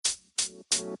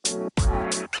Welcome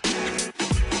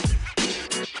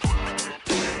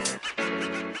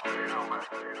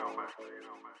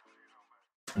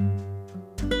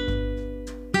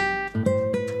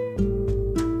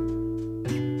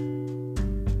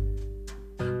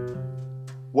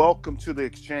to the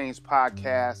Exchange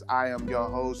Podcast. I am your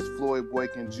host, Floyd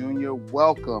Boykin Jr.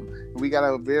 Welcome. We got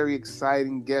a very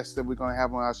exciting guest that we're going to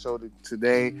have on our show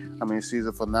today. I mean, she's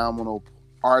a phenomenal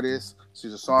artist.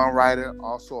 She's a songwriter,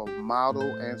 also a model,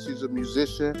 and she's a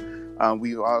musician.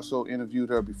 We've also interviewed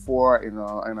her before in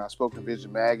our Spoken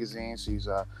Vision magazine. She's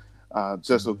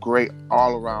just a great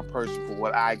all-around person from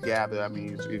what I gather. I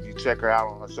mean, if you check her out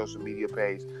on her social media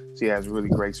page, she has really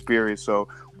great spirit. So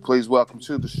please welcome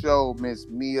to the show, Miss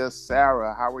Mia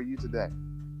Sera. How are you today?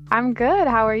 I'm good.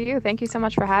 How are you? Thank you so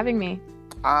much for having me.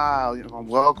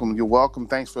 Welcome. You're welcome.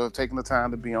 Thanks for taking the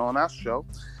time to be on our show.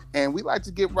 And we like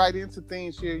to get right into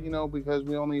things here, because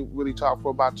we only really talk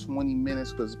for about 20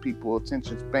 minutes because people's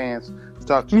attention spans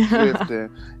start to shift and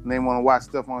they want to watch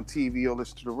stuff on TV or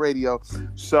listen to the radio.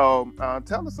 So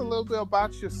tell us a little bit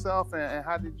about yourself and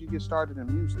how did you get started in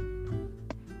music?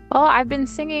 Well, I've been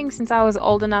singing since I was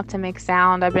old enough to make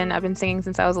sound. I've been singing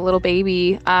since I was a little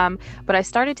baby. But I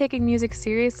started taking music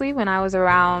seriously when I was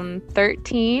around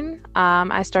 13.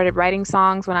 I started writing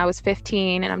songs when I was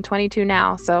 15, and I'm 22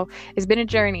 now. So it's been a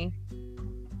journey.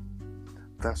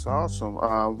 That's awesome.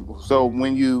 So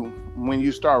when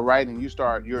you start writing,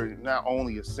 you're not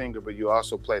only a singer, but you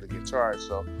also play the guitar.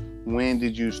 So when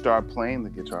did you start playing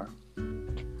the guitar?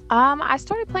 I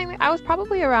started playing, I was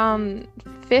probably around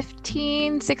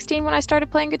 15, 16 when I started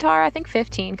playing guitar. I think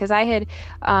 15, because I had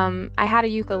a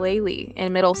ukulele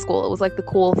in middle school. It was like the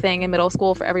cool thing in middle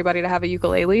school for everybody to have a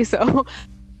ukulele. So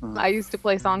I used to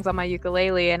play songs on my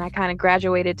ukulele, and I kind of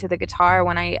graduated to the guitar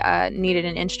when I needed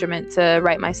an instrument to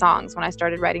write my songs. When I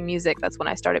started writing music, that's when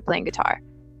I started playing guitar.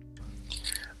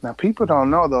 Now, people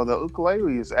don't know, though, the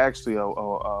ukulele is actually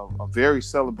a very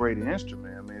celebrated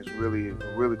instrument. I mean, it's really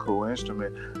a really cool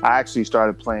instrument. I actually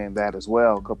started playing that as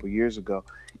well a couple of years ago.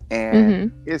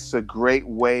 And it's a great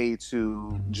way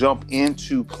to jump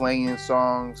into playing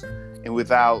songs and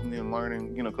without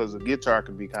learning, because the guitar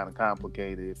can be kind of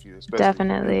complicated if you especially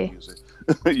definitely music,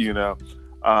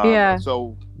 Yeah.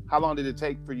 So how long did it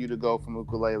take for you to go from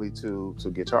ukulele to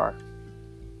guitar?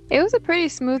 It was a pretty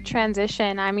smooth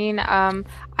transition. I mean,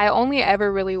 I only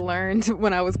ever really learned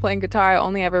when I was playing guitar, I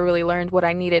only ever really learned what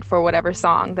I needed for whatever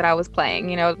song that I was playing.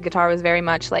 Guitar was very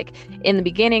much like in the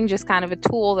beginning, just kind of a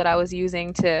tool that I was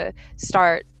using to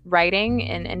start writing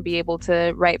and be able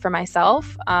to write for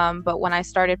myself. But when I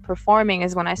started performing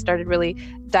is when I started really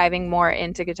diving more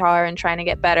into guitar and trying to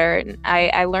get better. And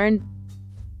I learned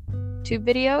YouTube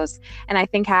videos, and I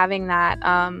think having that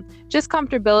just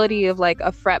comfortability of like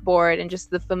a fretboard and just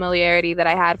the familiarity that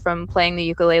I had from playing the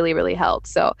ukulele really helped.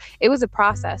 So it was a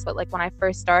process, but like when I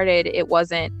first started, it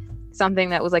wasn't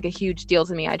something that was like a huge deal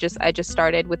to me. I just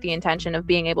started with the intention of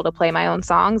being able to play my own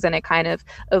songs, and it kind of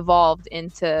evolved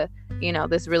into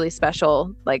this really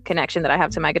special like connection that I have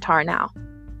to my guitar now.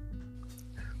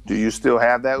 Do you still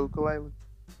have that ukulele?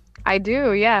 I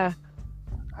do, yeah.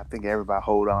 I think everybody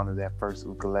hold on to that first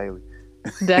ukulele.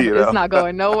 Definitely, it's not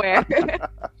going nowhere.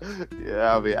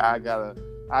 Yeah, I mean, I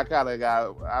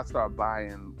started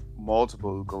buying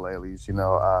multiple ukuleles,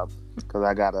 because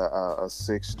I got a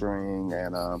 6-string,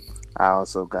 and I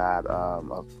also got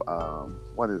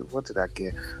what did I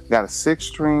get? I got a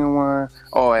 6-string one.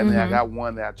 Oh, and then I got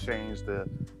one that I changed the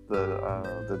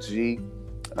G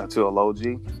to a low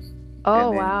G.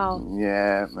 Oh, wow.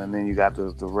 Yeah, and then you got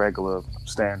the regular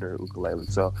standard ukulele.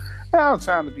 So I'm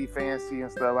trying to be fancy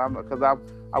and stuff. Because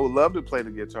I would love to play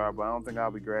the guitar, but I don't think I'll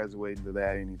be graduating to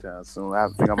that anytime soon. I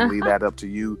think I'm going to leave that up to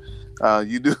you.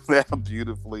 You do that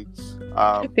beautifully.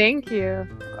 Thank you.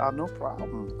 No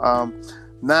problem.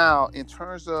 Now, in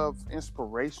terms of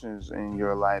inspirations in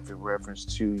your life in reference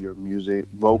to your music,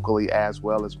 vocally as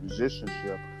well as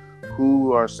musicianship,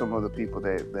 who are some of the people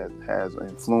that has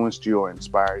influenced you or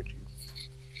inspired you?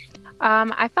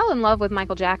 I fell in love with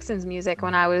Michael Jackson's music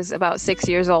when I was about 6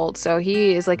 years old. So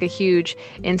he is like a huge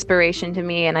inspiration to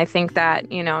me. And I think that,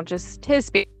 just his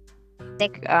spirit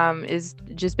is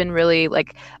just been really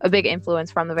like a big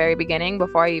influence from the very beginning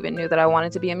before I even knew that I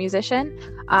wanted to be a musician.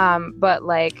 But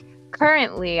like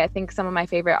currently, I think some of my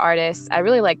favorite artists, I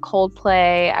really like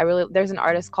Coldplay. There's an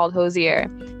artist called Hosier.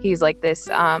 He's like this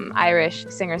Irish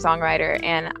singer-songwriter.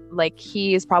 And like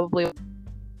he is probably one of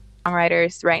the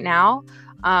songwriters right now.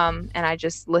 And I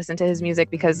just listen to his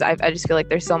music because I just feel like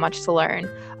there's so much to learn.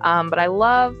 But I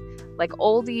love like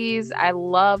oldies. I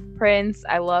love Prince.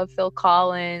 I love Phil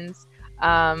Collins.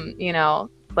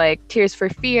 like Tears for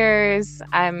Fears.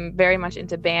 I'm very much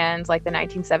into bands like the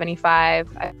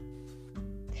 1975.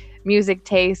 Music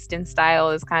taste and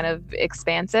style is kind of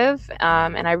expansive,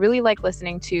 and I really like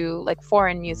listening to like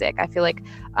foreign music. I feel like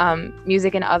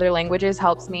music in other languages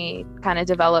helps me kind of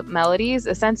develop melodies,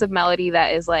 a sense of melody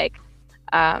that is like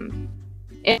I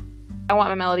want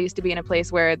my melodies to be in a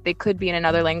place where they could be in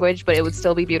another language, but it would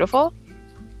still be beautiful.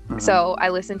 Mm-hmm. So I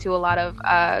listen to a lot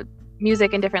of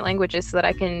music in different languages so that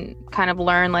I can kind of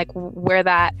learn like where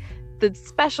the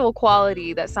special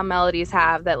quality that some melodies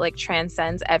have that like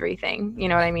transcends everything, you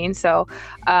know what I mean? So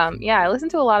I listen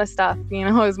to a lot of stuff, you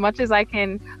know, as much as I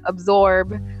can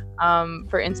absorb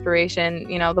for inspiration,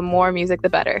 you know, the more music the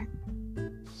better.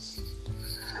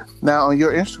 Now on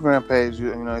your Instagram page,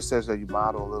 you know, it says that you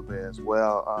model a little bit as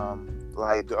well.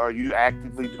 Like, are you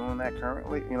actively doing that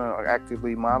currently, you know,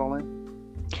 actively modeling?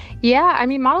 Yeah, I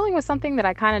mean, modeling was something that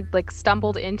I kind of like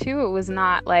stumbled into. It was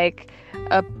not like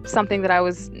something that I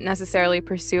was necessarily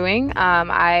pursuing.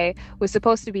 I was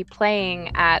supposed to be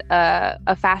playing at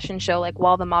a fashion show like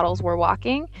while the models were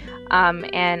walking,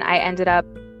 and I ended up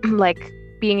like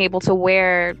being able to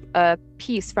wear a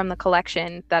piece from the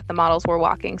collection that the models were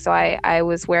walking. So I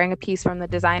was wearing a piece from the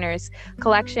designer's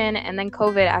collection, and then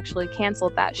COVID actually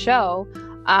canceled that show.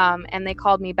 And they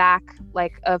called me back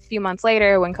like a few months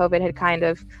later when COVID had kind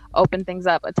of opened things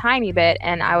up a tiny bit,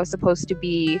 and I was supposed to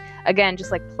be, again,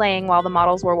 just like playing while the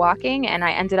models were walking, and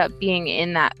I ended up being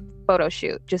in that photo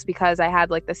shoot just because I had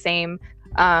like the same,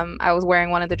 I was wearing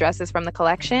one of the dresses from the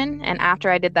collection, and after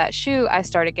I did that shoot, I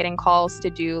started getting calls to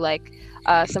do like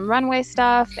some runway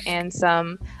stuff and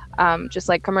some just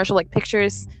like commercial like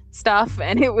pictures stuff,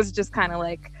 and it was just kind of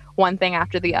like one thing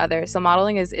after the other. So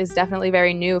modeling is definitely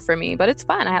very new for me, but it's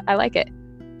fun. I like it.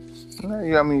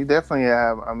 Yeah, I mean, you definitely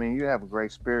have. I mean, you have a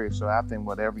great spirit. So I think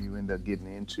whatever you end up getting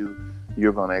into,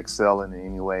 you're going to excel in it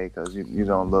anyway, because you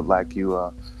don't look like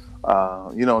you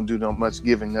don't do much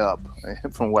giving up.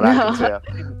 From what I can tell,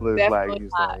 looks like you're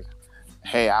like,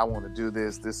 hey, I want to do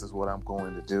this. This is what I'm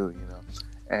going to do. You know.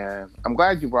 And I'm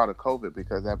glad you brought up COVID,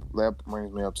 because that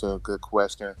brings me up to a good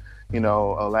question. You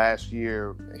know, last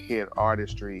year hit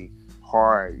artistry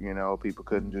hard. You know, people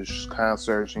couldn't do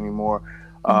concerts anymore.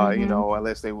 You know,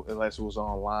 unless it was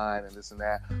online and this and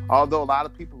that. Although a lot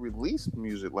of people released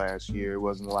music last year, it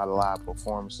wasn't a lot of live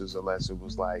performances unless it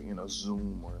was like, you know,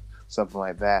 Zoom or something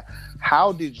like that.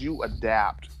 How did you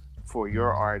adapt for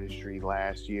your artistry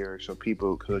last year so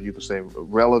you could say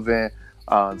relevant,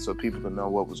 so people can know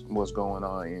what's going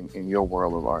on in your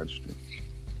world of artistry?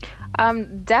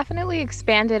 Definitely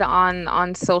expanded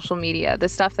on social media. The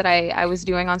stuff that I was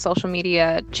doing on social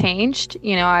media changed.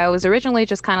 You know, I was originally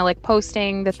just kind of like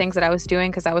posting the things that I was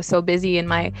doing because I was so busy in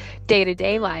my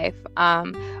day-to-day life.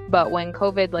 But when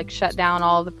COVID like shut down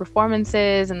all the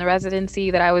performances and the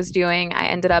residency that I was doing, I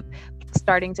ended up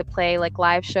starting to play like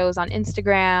live shows on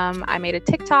Instagram. I made a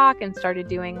TikTok and started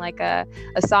doing like a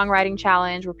songwriting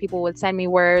challenge where people would send me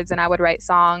words and I would write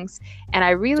songs. And I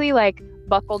really like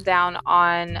buckled down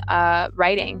on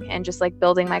writing and just like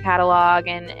building my catalog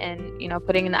and you know,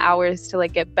 putting in the hours to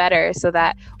like get better so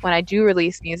that when I do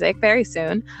release music very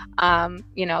soon,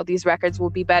 you know, these records will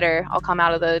be better. I'll come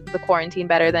out of the quarantine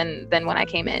better than when I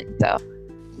came in.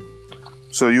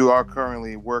 So you are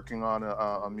currently working on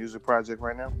a music project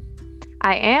right now?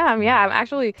 I am, yeah. I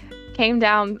actually came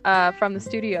down from the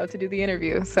studio to do the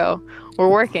interview, so we're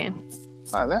working.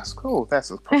 Oh, that's cool.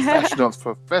 That's a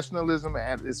professionalism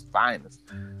at its finest.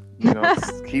 You know,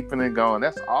 keeping it going.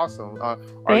 That's awesome.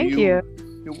 Thank you.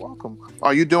 You're welcome.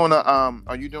 Are you doing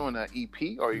an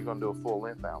EP, or are you gonna do a full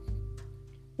length album?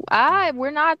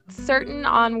 We're not certain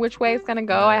on which way it's gonna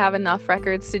go. I have enough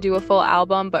records to do a full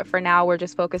album, but for now we're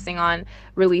just focusing on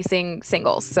releasing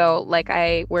singles. So like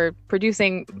we're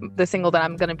producing the single that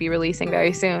I'm gonna be releasing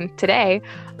very soon today.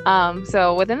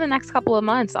 So within the next couple of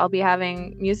months, I'll be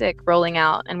having music rolling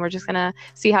out, and we're just gonna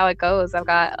see how it goes. I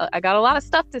got a lot of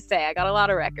stuff to say. I got a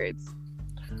lot of records.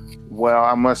 Well,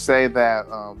 I must say that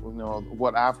you know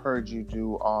what I've heard you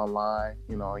do online,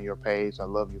 you know, on your page. I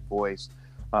love your voice.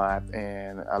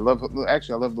 And I love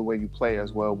the way you play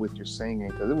as well with your singing,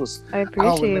 because I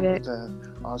appreciate it.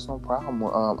 It's no problem.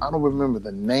 I don't remember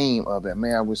the name of it.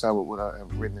 Man, I wish I would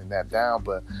have written that down.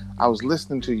 But I was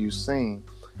listening to you sing,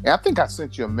 and I think I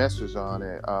sent you a message on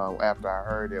it after I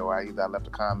heard it, or I left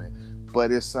a comment.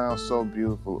 But it sounds so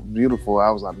beautiful.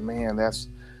 I was like, man, that's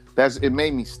it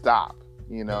made me stop.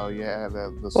 You know, you had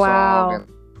the song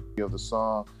and the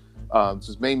song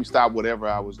just made me stop whatever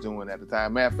I was doing at the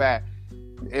time. Matter of fact,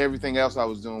 everything else I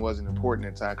was doing wasn't important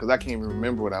at the time because I can't even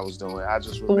remember what I was doing. I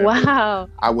just remember Wow.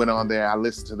 I went on there, I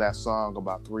listened to that song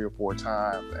about 3 or 4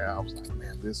 times, and I was like,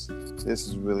 man, this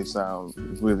is really sounds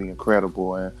really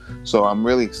incredible. And so I'm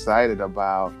really excited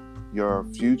about your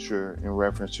future in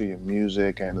reference to your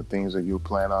music and the things that you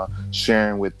plan on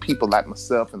sharing with people like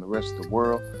myself and the rest of the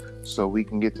world, so we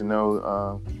can get to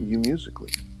know you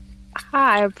musically.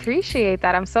 I appreciate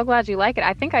that. I'm so glad you like it.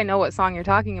 I think I know what song you're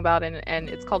talking about, and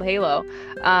it's called Halo.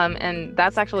 And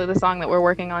that's actually the song that we're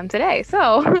working on today.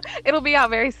 So it'll be out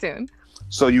very soon.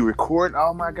 So you record?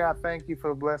 Oh my God, thank you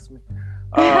for blessing me.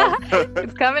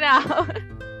 It's coming out.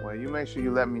 Well, you make sure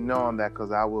you let me know on that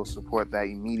because I will support that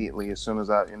immediately as soon as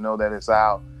I know that it's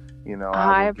out.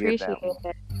 I will appreciate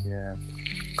it. Yeah,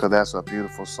 because that's a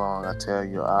beautiful song, I tell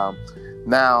you.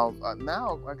 Now,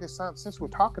 I guess since we're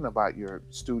talking about your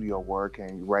studio work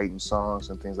and writing songs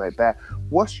and things like that,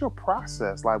 what's your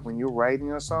process like when you're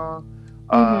writing a song?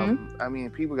 I mean,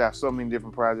 people got so many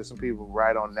different projects. Some people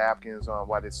write on napkins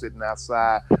while they're sitting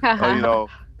outside. Or,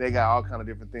 they got all kind of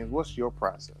different things. What's your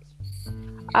process?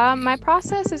 My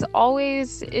process is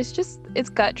always, it's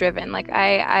gut driven. Like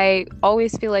I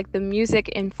always feel like the music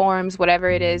informs whatever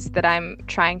it is that I'm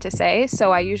trying to say.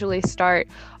 So I usually start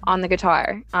on the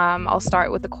guitar. I'll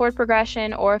start with the chord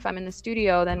progression, or if I'm in the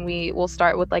studio, then we will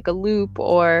start with like a loop,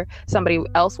 or somebody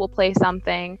else will play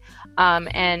something.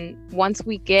 And once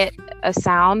we get a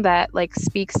sound that like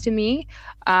speaks to me,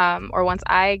 or once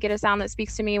I get a sound that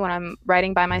speaks to me when I'm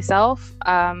writing by myself,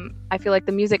 I feel like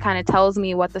the music kind of tells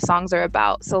me what the songs are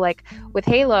about. So like with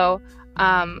Halo,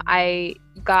 I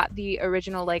got the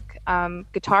original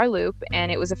guitar loop,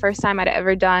 and it was the first time I'd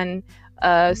ever done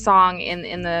a song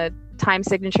in the time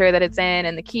signature that it's in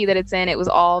and the key that it's in. It was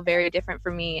all very different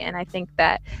for me, and I think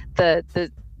that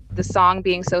the song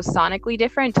being so sonically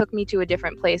different took me to a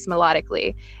different place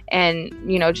melodically. And,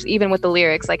 just even with the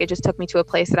lyrics, like it just took me to a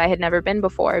place that I had never been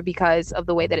before because of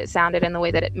the way that it sounded and the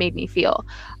way that it made me feel.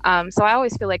 So I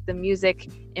always feel like the music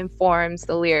informs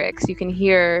the lyrics. You can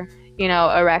hear,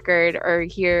 a record or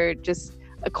hear just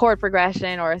a chord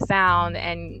progression or a sound,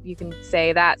 and you can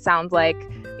say that sounds like,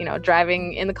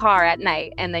 driving in the car at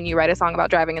night. And then you write a song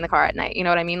about driving in the car at night. You know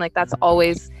what I mean? Like that's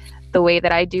always the way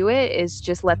that I do it, is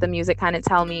just let the music kind of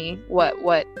tell me what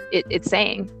it's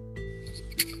saying.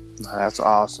 That's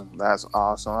awesome. That's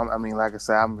awesome. I mean, like I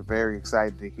said, I'm very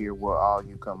excited to hear what all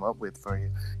you come up with for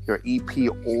your EP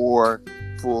or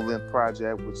full-length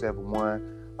project, whichever one.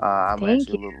 I'm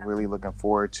actually really looking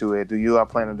forward to it. Do you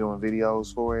plan on doing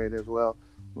videos for it as well?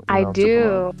 I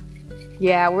do.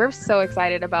 Yeah, we're so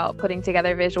excited about putting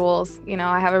together visuals.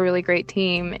 I have a really great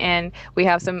team, and we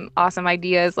have some awesome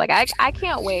ideas. Like I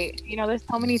can't wait. There's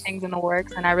so many things in the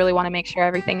works, and I really want to make sure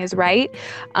everything is right.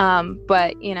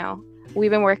 But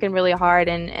we've been working really hard,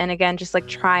 and again, just like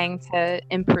trying to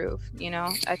improve.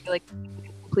 I feel like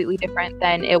it's completely different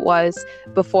than it was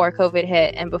before COVID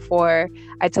hit and before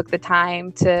I took the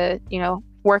time to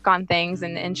work on things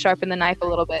and sharpen the knife a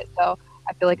little bit. So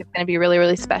I feel like it's going to be really,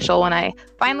 really special when I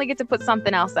finally get to put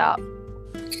something else out.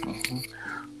 Mm-hmm.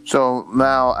 So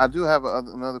now I do have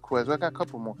another question. I got a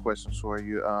couple more questions for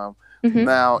you.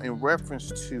 Now, in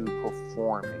reference to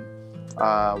performing,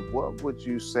 what would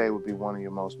you say would be one of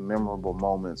your most memorable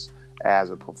moments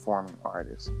as a performing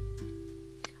artist?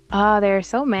 There are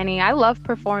so many. I love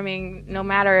performing, no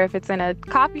matter if it's in a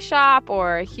coffee shop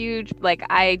or a huge,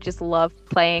 I just love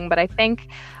playing. But I think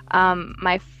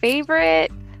my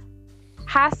favorite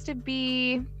has to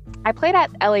be, I played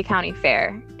at LA County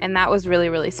Fair, and that was really,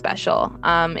 really special.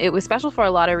 It was special for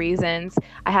a lot of reasons.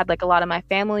 I had a lot of my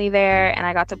family there, and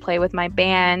I got to play with my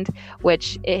band,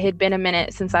 which it had been a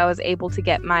minute since I was able to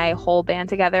get my whole band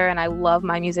together, and I love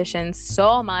my musicians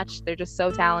so much. They're just so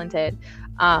talented.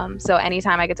 So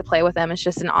anytime I get to play with them, it's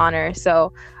just an honor.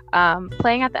 So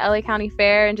playing at the LA County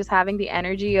Fair and just having the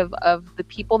energy of the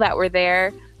people that were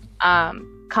there,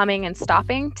 coming and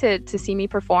stopping to see me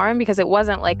perform, because it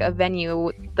wasn't like a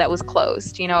venue that was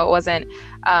closed, it wasn't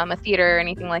a theater or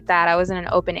anything like that. I was in an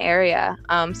open area,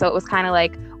 so it was kind of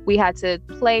like we had to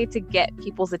play to get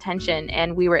people's attention,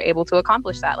 and we were able to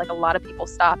accomplish that. A lot of people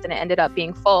stopped, and it ended up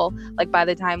being full by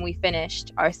the time we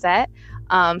finished our set.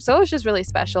 So it was just really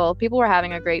special. People were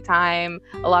having a great time.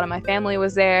 A lot of my family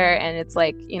was there, and it's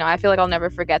I feel like I'll never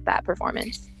forget that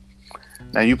performance.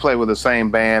 Now, you play with the same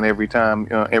band every time?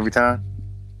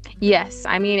 Yes.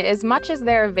 I mean, as much as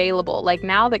they're available,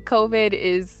 now that COVID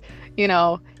is,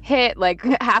 hit,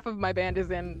 half of my band is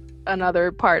in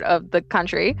another part of the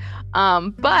country.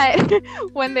 But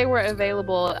when they were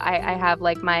available, I have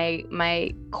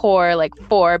my core,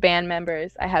 4 band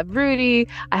members. I have Rudy,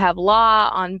 I have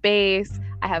Law on bass,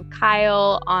 I have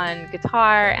Kyle on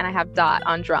guitar, and I have Dot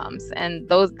on drums. And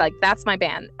those, like, that's my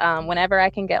band. Whenever I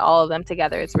can get all of them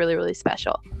together, it's really, really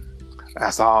special.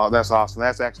 That's all. That's awesome.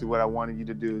 That's actually what I wanted you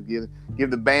to do.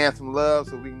 Give the band some love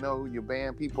so we know who your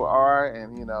band people are,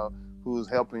 and who's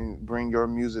helping bring your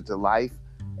music to life.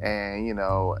 And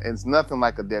it's nothing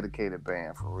like a dedicated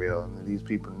band, for real. And these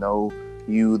people know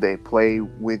you. They play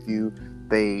with you.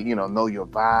 They know your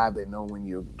vibe. They know when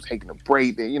you're taking a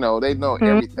break. They know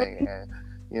everything.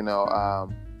 And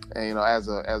as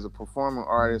a performing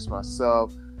artist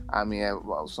myself, I mean,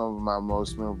 some of my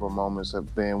most memorable moments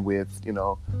have been with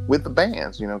the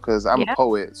bands, because I'm a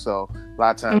poet. So a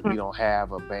lot of times we don't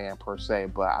have a band per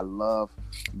se, but I love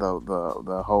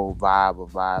the whole vibe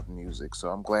of live music. So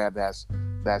I'm glad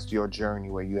that's your journey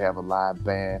where you have a live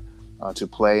band to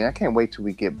play. And I can't wait till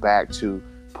we get back to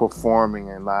performing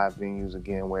in live venues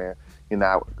again, where you're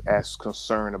not as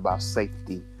concerned about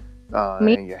safety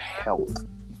and your health.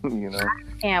 I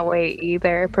can't wait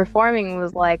either. Performing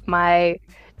was like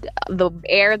the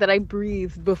air that I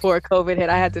breathed before COVID hit.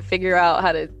 I had to figure out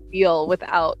how to deal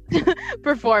without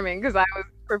performing, because I was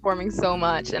performing so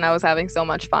much and I was having so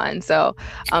much fun. So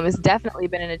it's definitely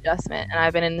been an adjustment, and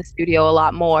I've been in the studio a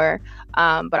lot more.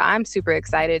 But I'm super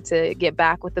excited to get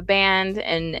back with the band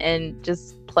and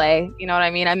just play. You know what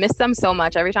I mean? I miss them so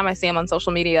much. Every time I see them on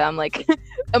social media, I'm like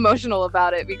emotional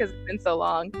about it because it's been so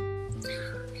long.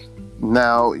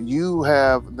 Now, do you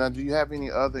have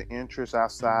any other interests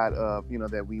outside of,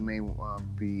 that we may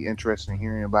be interested in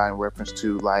hearing about in reference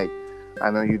to, like,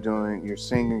 I know you're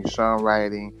singing, you're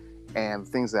songwriting, and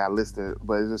things that I listed,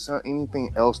 but is there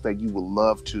anything else that you would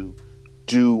love to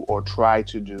do or try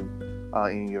to do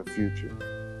in your future?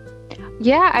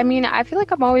 Yeah, I mean, I feel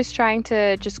like I'm always trying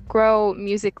to just grow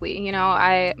musically.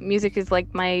 Music is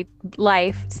like my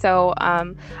life. So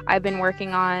I've been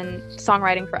working on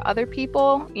songwriting for other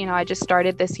people. I just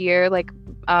started this year, like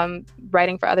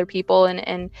writing for other people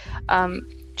and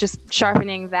just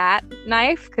sharpening that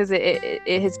knife, because it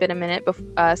has been a minute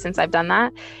since I've done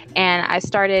that. And I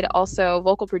started also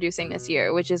vocal producing this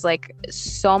year, which is like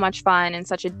so much fun and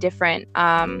such a different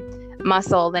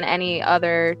muscle than any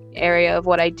other area of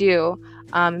what I do.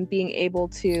 Being able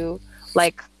to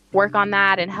like work on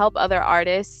that and help other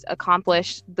artists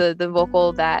accomplish the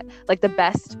vocal that, like, the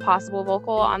best possible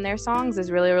vocal on their songs is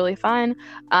really, really fun.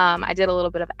 I did a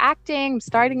little bit of acting. I'm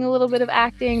starting a little bit of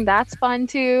acting. That's fun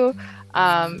too.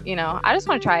 I just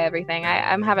want to try everything.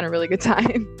 I'm having a really good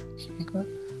time. Okay.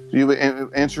 You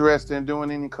interested in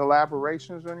doing any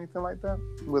collaborations or anything like that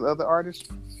with other artists?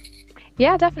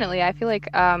 Yeah, definitely. I feel like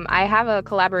I have a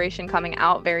collaboration coming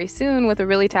out very soon with a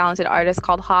really talented artist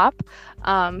called Hop.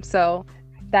 So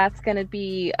that's going to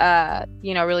be,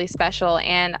 really special.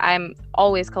 And I'm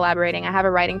always collaborating. I have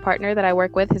a writing partner that I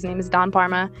work with. His name is Don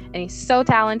Parma, and he's so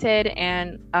talented.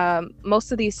 And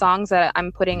most of these songs that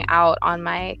I'm putting out on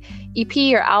my EP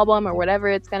or album or whatever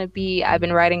it's going to be, I've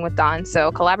been writing with Don.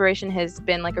 So collaboration has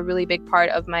been like a really big part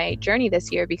of my journey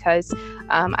this year, because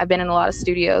I've been in a lot of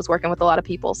studios working with a lot of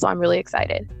people. So I'm really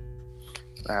excited.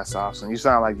 That's awesome. You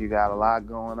sound like you got a lot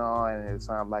going on, and it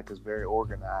sounds like it's very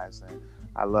organized. And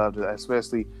I love it,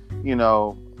 especially,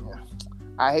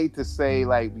 I hate to say,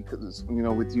 like, because,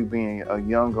 with you being a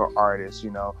younger artist,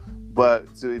 but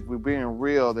if we're being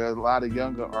real, there's a lot of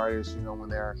younger artists, when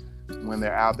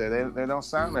they're out there, they don't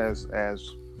sound as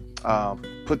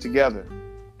put together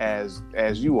as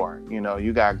you are.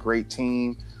 You got a great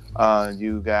team.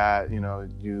 You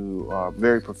are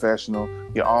very professional.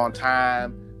 You're on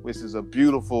time, which is a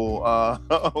beautiful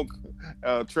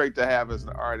trait to have as an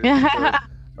artist.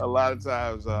 A lot of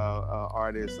times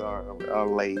artists are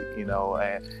late,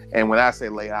 and when I say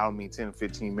late, I don't mean 10,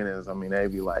 15 minutes. I mean,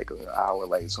 they'd be like an hour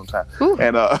late sometimes. Ooh.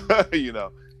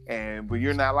 And, but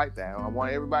you're not like that. I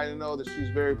want everybody to know that she's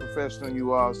very professional.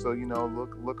 You are. So,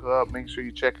 look her up, make sure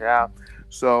you check her out.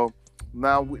 So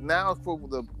now for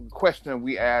the question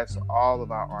we ask all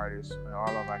of our artists and all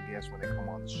of our guests when they come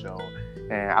on the show.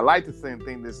 And I like to think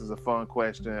this is a fun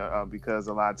question because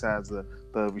a lot of times the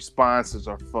responses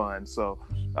are fun. So,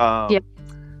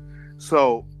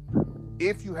 So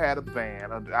if you had a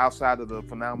band outside of the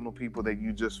phenomenal people that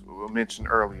you just mentioned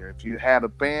earlier, if you had a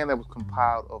band that was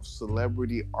compiled of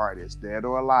celebrity artists, dead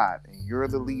or alive, and you're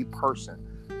the lead person,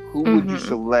 who would you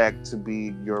select to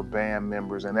be your band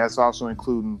members? And that's also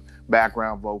including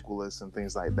background vocalists and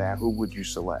things like that. Who would you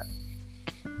select?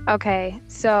 Okay,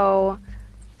 so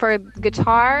for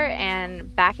guitar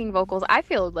and backing vocals, I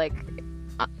feel like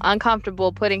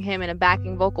uncomfortable putting him in a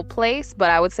backing vocal place, but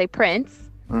I would say Prince.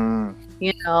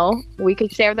 We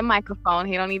could share the microphone.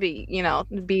 He don't need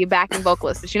to, be a backing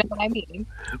vocalist, but you know what I mean.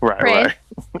 Right, Prince,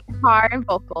 right. Guitar and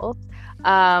vocals.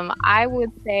 I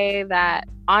would say that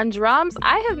on drums,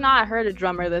 I have not heard a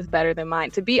drummer that's better than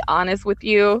mine. To be honest with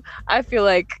you, I feel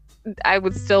like I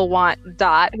would still want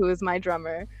Dot, who is my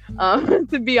drummer,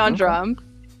 to be on drums.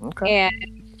 Okay. And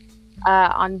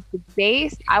on the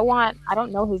bass, I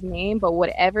don't know his name, but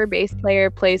whatever bass player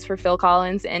plays for Phil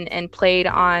Collins and played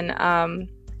on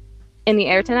In the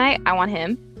Air Tonight, I want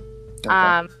him.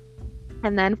 Okay.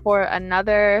 And then for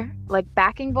another like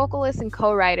backing vocalist and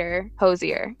co-writer,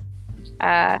 Hosier.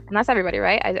 And that's everybody,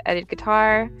 right? I did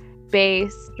guitar,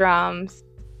 bass, drums.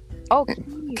 Oh,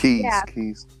 keys. Yeah.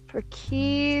 Keys. For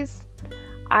keys,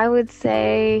 I would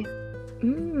say,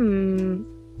 who's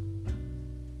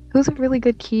a really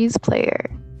good keys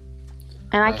player?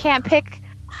 And I can't pick.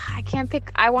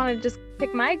 I want to just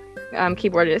pick my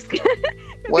keyboardist.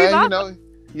 Well, you know,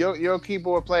 your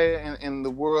keyboard player in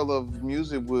the world of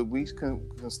music, we can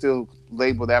still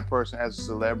label that person as a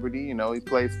celebrity. You know, he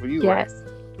plays for you, right?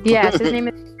 Yes, his name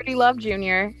is Pretty Love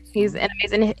Jr. He's an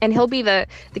amazing, and he'll be the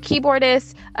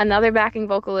keyboardist, another backing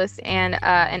vocalist, and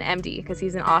an MD because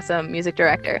he's an awesome music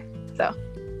director. So,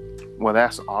 well,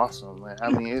 that's awesome, man. I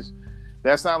mean,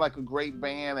 that sounds like a great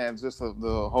band, and just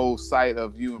the whole sight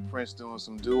of you and Prince doing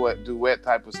some duet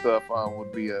type of stuff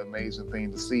would be an amazing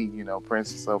thing to see. You know,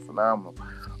 Prince is so phenomenal.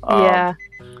 Yeah.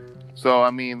 So I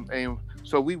mean.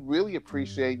 So we really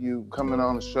appreciate you coming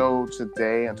on the show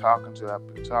today and talking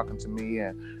to me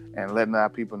and letting our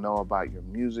people know about your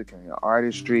music and your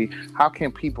artistry. How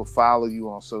can people follow you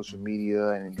on social media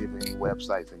and give any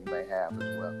websites that you may have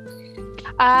as well?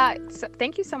 So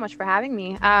thank you so much for having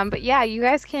me. But yeah, you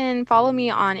guys can follow me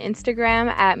on Instagram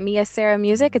at Mia Sera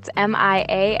Music. It's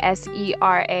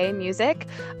MIASERA Music.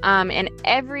 And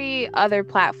every other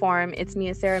platform, it's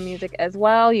Mia Sera Music as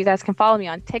well. You guys can follow me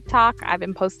on TikTok. I've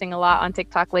been posting a lot on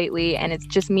TikTok lately, and it's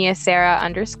just Mia Sera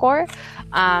 _.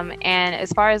 And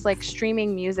as far as like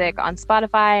streaming music on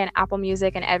Spotify and Apple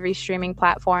Music and every streaming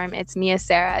platform, it's Mia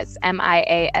Sera. It's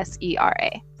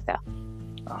MIASERA. So.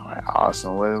 All right,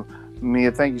 awesome. Well,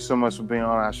 Mia, thank you so much for being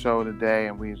on our show today,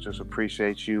 and we just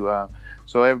appreciate you.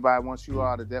 So everybody wants you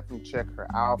all to definitely check her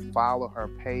out, follow her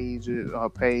pages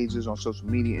on social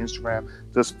media, Instagram.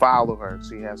 Just follow her.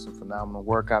 She has some phenomenal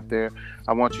work out there.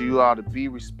 I want you all to be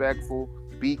respectful,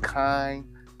 be kind,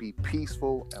 be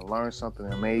peaceful, and learn something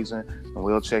amazing. And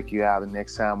we'll check you out the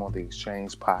next time on the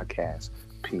Exchange Podcast.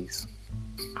 Peace.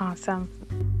 Awesome.